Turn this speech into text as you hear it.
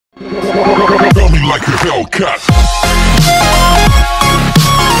like a Hellcat.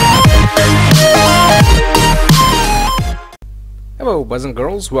 Hello boys and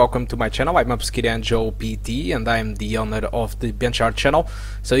girls, welcome to my channel. I'm Joe PT and I'm the owner of the BenchART channel.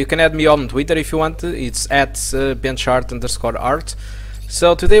 So you can add me on Twitter if you want. It's at BenchART_art.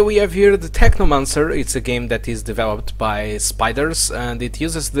 So today we have here the Technomancer. It's a game that is developed by Spiders and it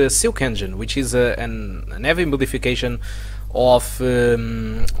uses the Silk engine, which is an heavy modification of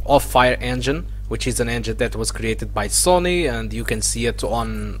Fire engine, which is an engine that was created by Sony, and you can see it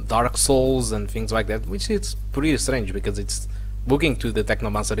on Dark Souls and things like that, which is pretty strange because it's looking to the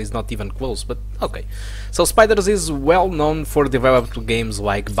Technomancer is not even close, but okay. So Spiders is well known for developing games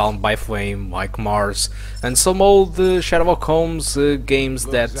like Bound by Flame, like Mars, and some old Sherlock Holmes games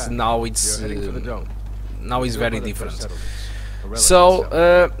that now it's very different. So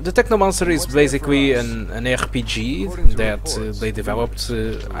the Technomancer is basically an RPG that they developed.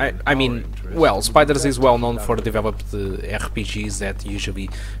 I mean, well, Spiders is well known for developed RPGs that usually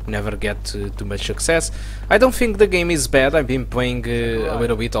never get too much success. I don't think the game is bad. I've been playing a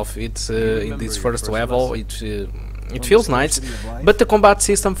little bit of it in this first level. It feels nice, but the combat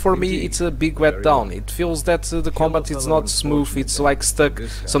system for me it's a big letdown. It feels that the combat is not smooth, it's like stuck.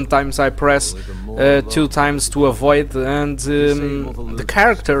 Sometimes I press 2 times to avoid and the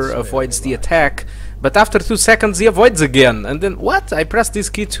character avoids the attack, but after 2 seconds he avoids again, and then what? I pressed this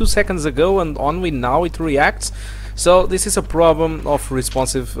key 2 seconds ago and only now it reacts. So this is a problem of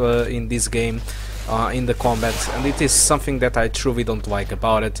responsive in this game. In the combat, and it is something that I truly don't like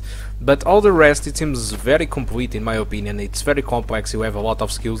about it. But all the rest, it seems very complete in my opinion. It's very complex. You have a lot of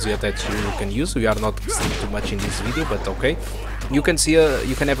skills here that you can use. We are not seeing too much in this video, but okay. You can see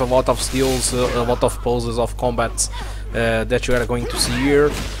you can have a lot of skills, a lot of poses of combats that you are going to see here.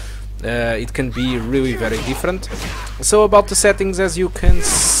 It can be really very different. So about the settings, as you can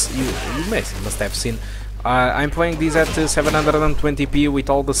you must have seen, I'm playing this at 720p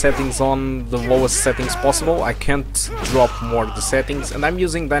with all the settings on the lowest settings possible. I can't drop more the settings, and I'm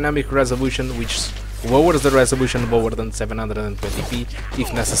using dynamic resolution, which lowers the resolution lower than 720p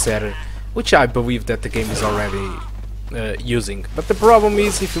if necessary, which I believe that the game is already using. But the problem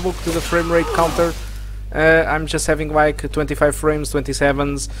is, if you look to the frame rate counter, I'm just having like 25 frames,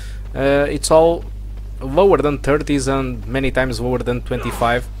 27s. It's all lower than 30s and many times lower than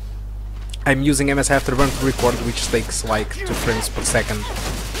 25. I'm using MS Afterburner to record, which takes like 2 frames per second.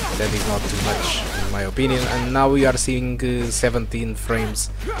 That is not too much in my opinion, and now we are seeing 17 frames,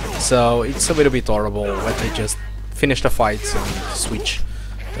 so it's a little bit horrible. Let me just finish the fight and switch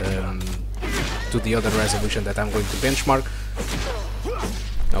to the other resolution that I'm going to benchmark.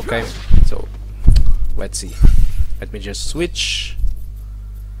 Okay, so let's see. Let me just switch.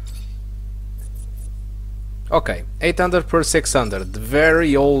 Okay, 800 per 600,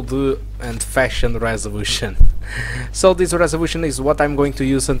 very old and fashioned resolution. So this resolution is what I'm going to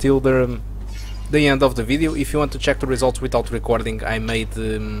use until the end of the video. If you want to check the results without recording, I made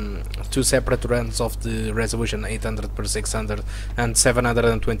 2 separate runs of the resolution 800 per 600 and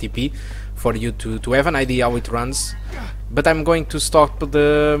 720p for you to have an idea how it runs. But I'm going to stop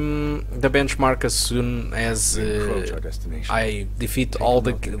the benchmark as soon as I defeat all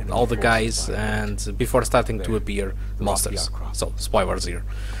the guys and before starting to appear monsters. So spoilers here.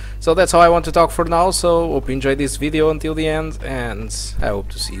 So that's all I want to talk for now. So hope you enjoyed this video until the end, and I hope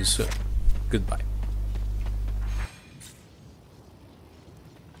to see you soon. Goodbye.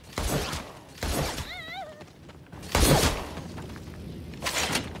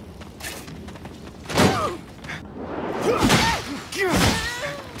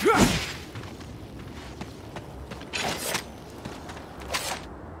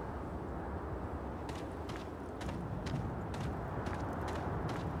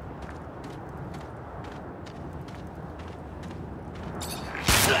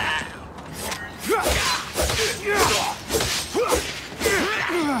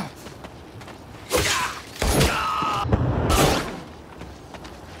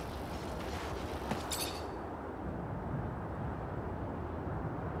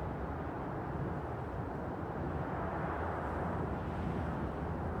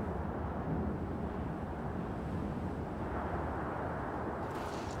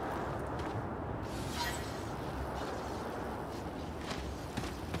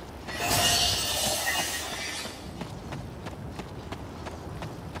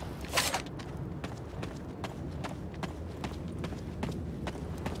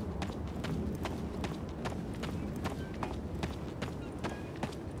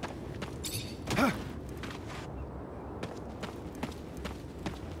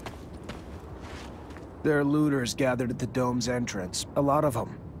 There are looters gathered at the dome's entrance. A lot of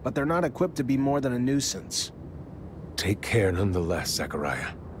them. but they're not equipped to be more than a nuisance. Take care nonetheless,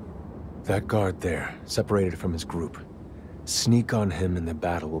 Zachariah. That guard there, separated from his group. Sneak on him and the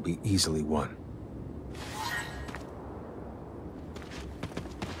battle will be easily won.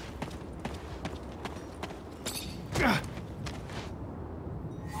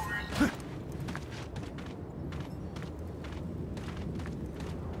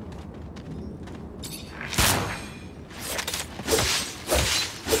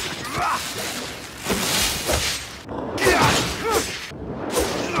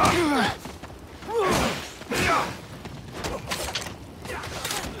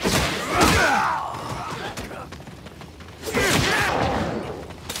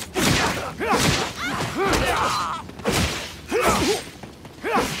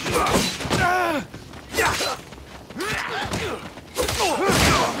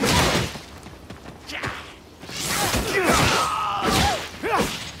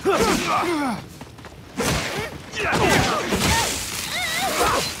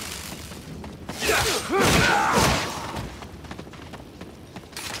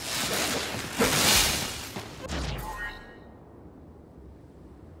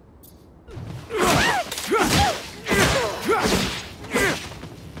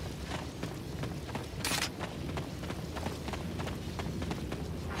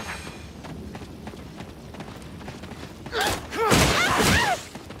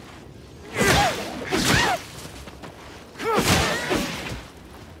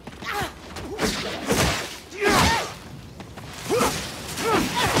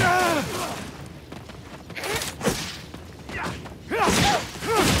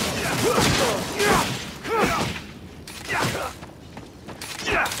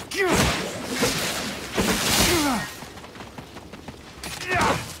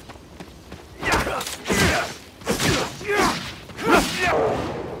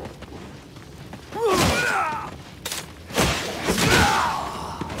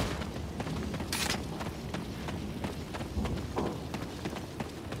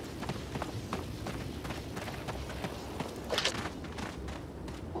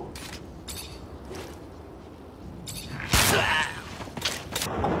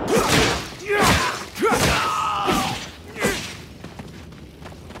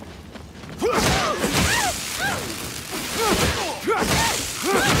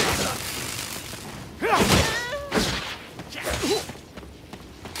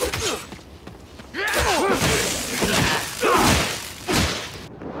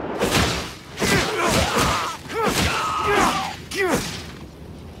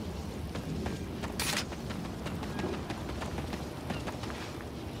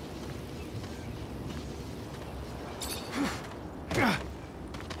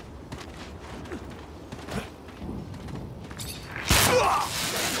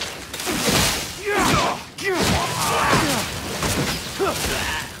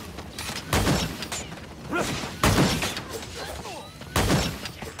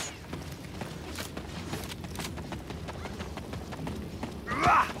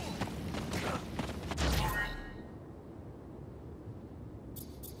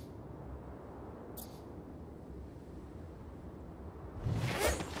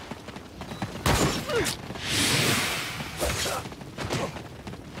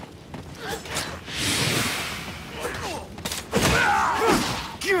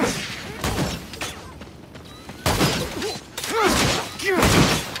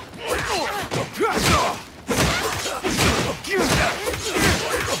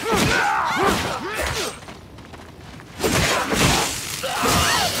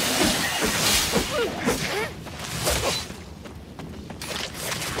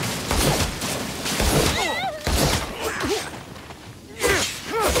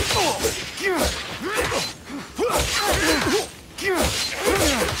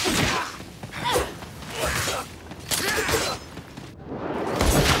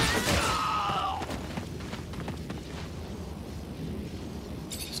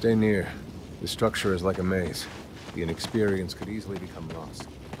 Stay near. The structure is like a maze. The inexperienced could easily become lost.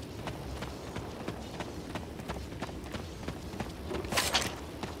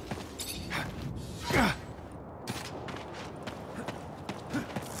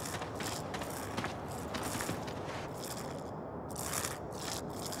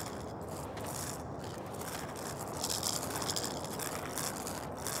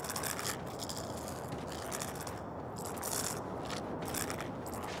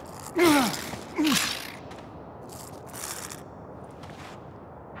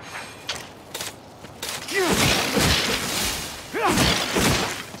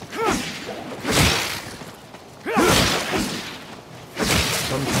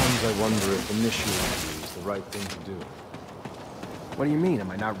 Sometimes I wonder if initiating you is the right thing to do. What do you mean?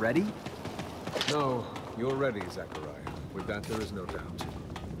 Am I not ready? No, you're ready, Zachariah. With that, there is no doubt.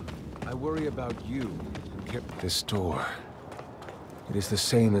 I worry about you who kept this door. It is the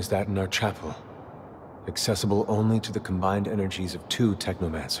same as that in our chapel. Accessible only to the combined energies of 2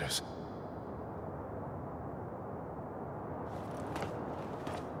 Technomancers.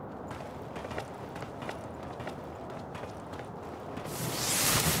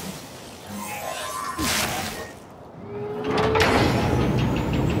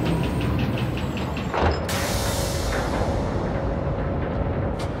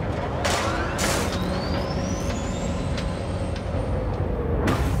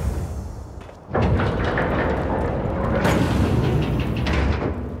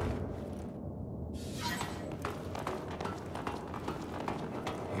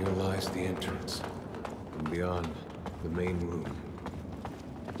 Here lies the entrance, and beyond, the main room,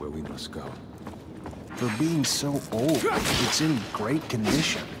 where we must go. For being so old, it's in great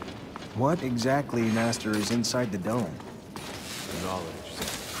condition. What exactly, Master, is inside the dome? The knowledge.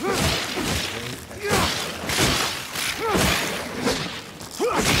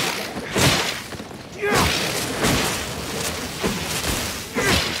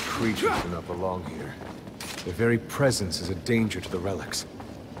 These creatures do not belong here. Their very presence is a danger to the relics.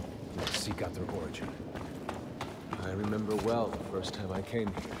 We must seek out their origin. I remember well the first time I came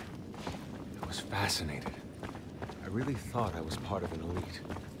here. I was fascinated. I really thought I was part of an elite.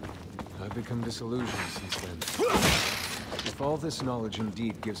 I've become disillusioned since then. If all this knowledge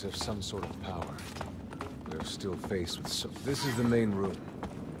indeed gives us some sort of power, we're still faced with so... This is the main room.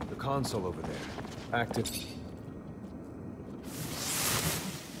 The console over there. Active.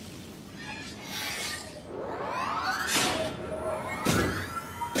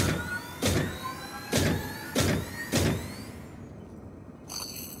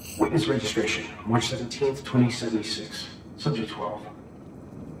 Witness registration, March 17th, 2076. Subject 12.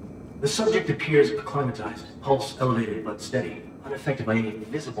 The subject appears acclimatized, pulse elevated but steady, unaffected by any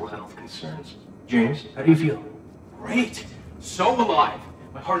visible health concerns. James, how do you feel? Great! So alive!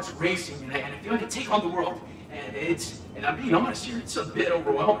 My heart's racing and I feel like I can take on the world. And I'm being honest here, it's a bit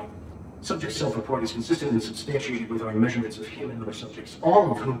overwhelming. Subject self-report is consistent and substantiated with our measurements of human and other subjects,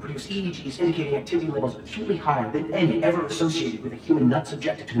 all of whom produce EEGs indicating activity levels acutely higher than any ever associated with a human not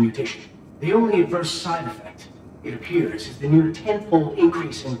subjected to the mutation. The only adverse side effect, it appears, is the near tenfold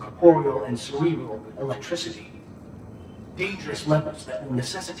increase in corporeal and cerebral electricity. Dangerous levels that will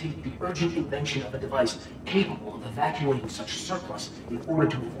necessitate the urgent invention of a device capable of evacuating such surplus in order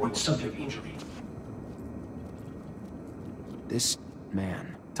to avoid subject injury. This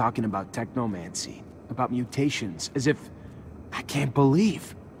man, talking about technomancy, about mutations, as if... I can't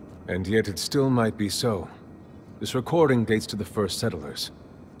believe. And yet it still might be so. This recording dates to the first settlers.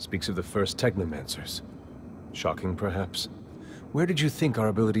 Speaks of the first Technomancers. Shocking, perhaps? Where did you think our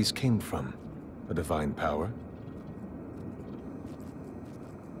abilities came from? A divine power?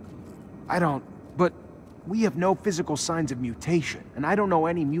 I don't... but we have no physical signs of mutation, and I don't know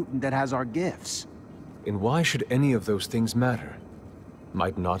any mutant that has our gifts. And why should any of those things matter?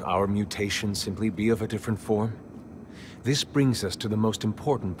 Might not our mutation simply be of a different form? This brings us to the most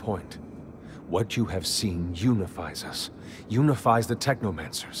important point. What you have seen unifies us, unifies the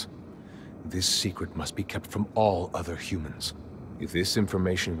Technomancers. This secret must be kept from all other humans. If this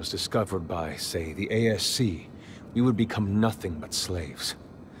information was discovered by, say, the ASC, we would become nothing but slaves.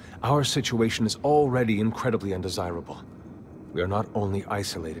 Our situation is already incredibly undesirable. We are not only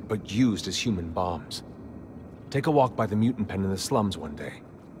isolated, but used as human bombs. Take a walk by the mutant pen in the slums one day.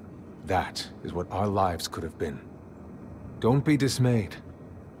 That is what our lives could have been. Don't be dismayed.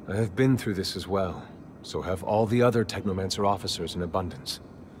 I have been through this as well, so have all the other Technomancer officers in abundance.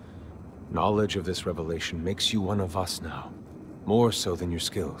 Knowledge of this revelation makes you one of us now, more so than your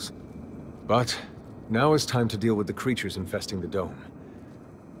skills. But now is time to deal with the creatures infesting the dome.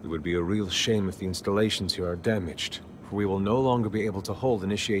 It would be a real shame if the installations here are damaged, for we will no longer be able to hold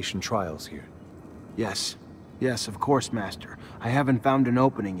initiation trials here. Yes. Yes, of course, Master. I haven't found an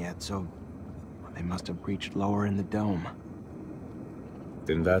opening yet, so... they must have breached lower in the dome.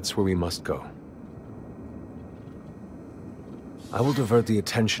 Then that's where we must go. I will divert the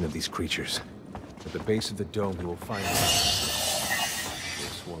attention of these creatures. At the base of the dome, we will find them. They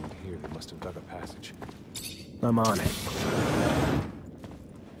swarmed here, they must have dug a passage. I'm on it.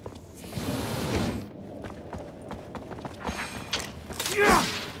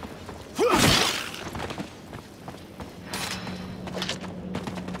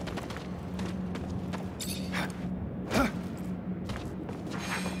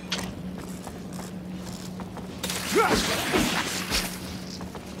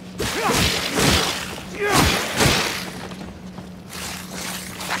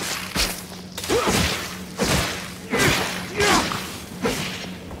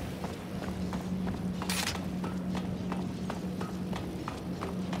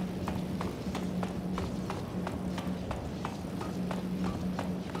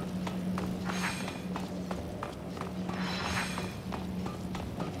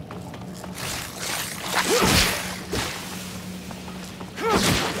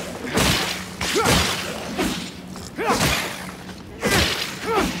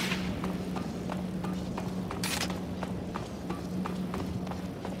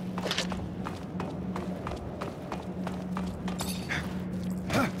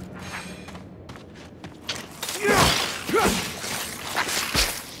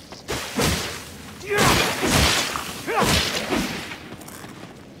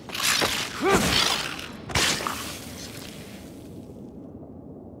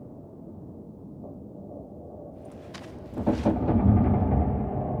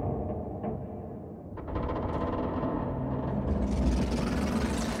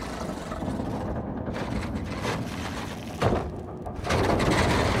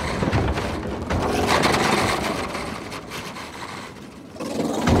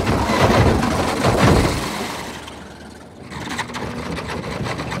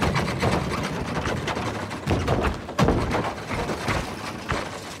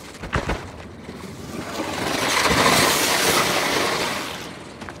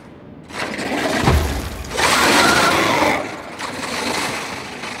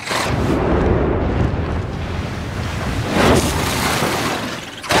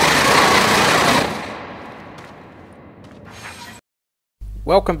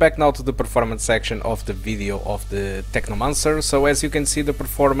 Welcome back now to the performance section of the video of the Technomancer. So as you can see, the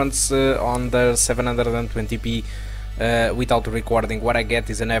performance on the 720p without recording, what I get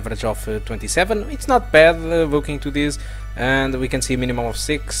is an average of 27. It's not bad looking to this, and we can see a minimum of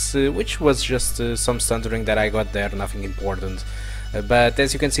 6, which was just some stuttering that I got there, nothing important. But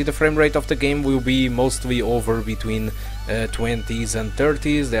as you can see, the frame rate of the game will be mostly over between 20s and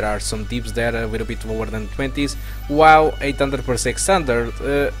 30s. There are some dips there a little bit lower than 20s, while 800 per sec standard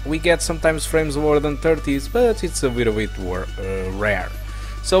we get sometimes frames lower than 30s, but it's a little bit more rare.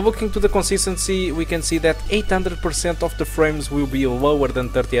 So looking to the consistency, we can see that 800% of the frames will be lower than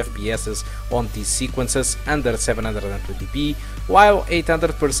 30 FPS on these sequences under 720p, while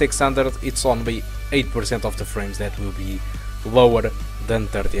 800 per sec standard, it's only 8% of the frames that will be lower than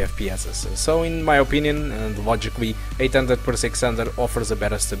 30 FPS. So in my opinion, and logically, 800 per sec standard offers a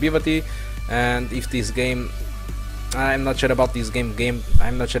better stability. And if this game, I'm not sure about this game.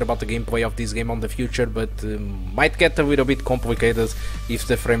 I'm not sure about the gameplay of this game on the future, but might get a little bit complicated if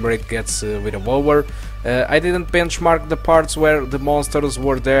the frame rate gets a little lower. I didn't benchmark the parts where the monsters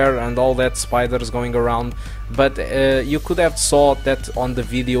were there and all that spiders going around, but you could have saw that on the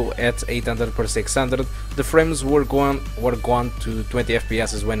video at 800 per sec standard, the frames were gone to 20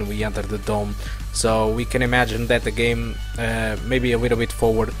 FPS when we entered the dome. So we can imagine that the game, maybe a little bit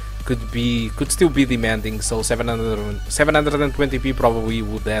forward, could still be demanding. So 720p probably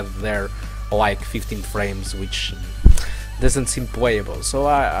would have there like 15 frames, which doesn't seem playable. So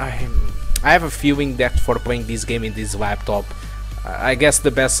I have a feeling that for playing this game in this laptop, I guess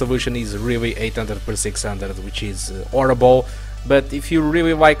the best solution is really 800 per 600, which is horrible. But if you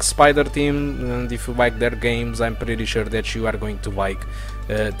really like Spider Team and if you like their games, I'm pretty sure that you are going to like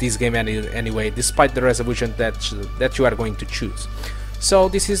this game anyway, despite the resolution that you are going to choose. So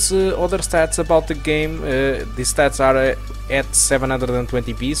this is other stats about the game. These stats are at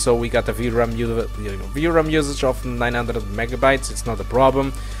 720p, so we got a VRAM usage of 900 megabytes. It's not a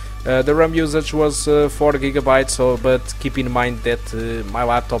problem. The RAM usage was 4 gigabytes, but keep in mind that my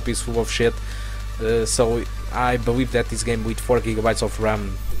laptop is full of shit, so I believe that this game with 4 gigabytes of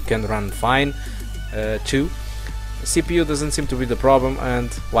RAM can run fine too. CPU doesn't seem to be the problem,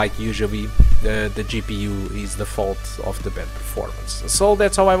 and like usually the GPU is the fault of the bad performance. So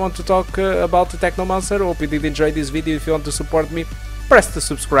that's all I want to talk about the Technomancer. Hope you did enjoy this video. If you want to support me, press the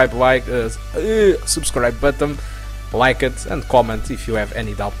subscribe button, like it, and comment if you have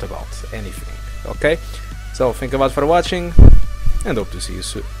any doubt about anything. Okay, so thank you a lot for watching, and hope to see you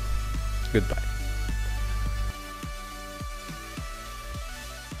soon. Goodbye.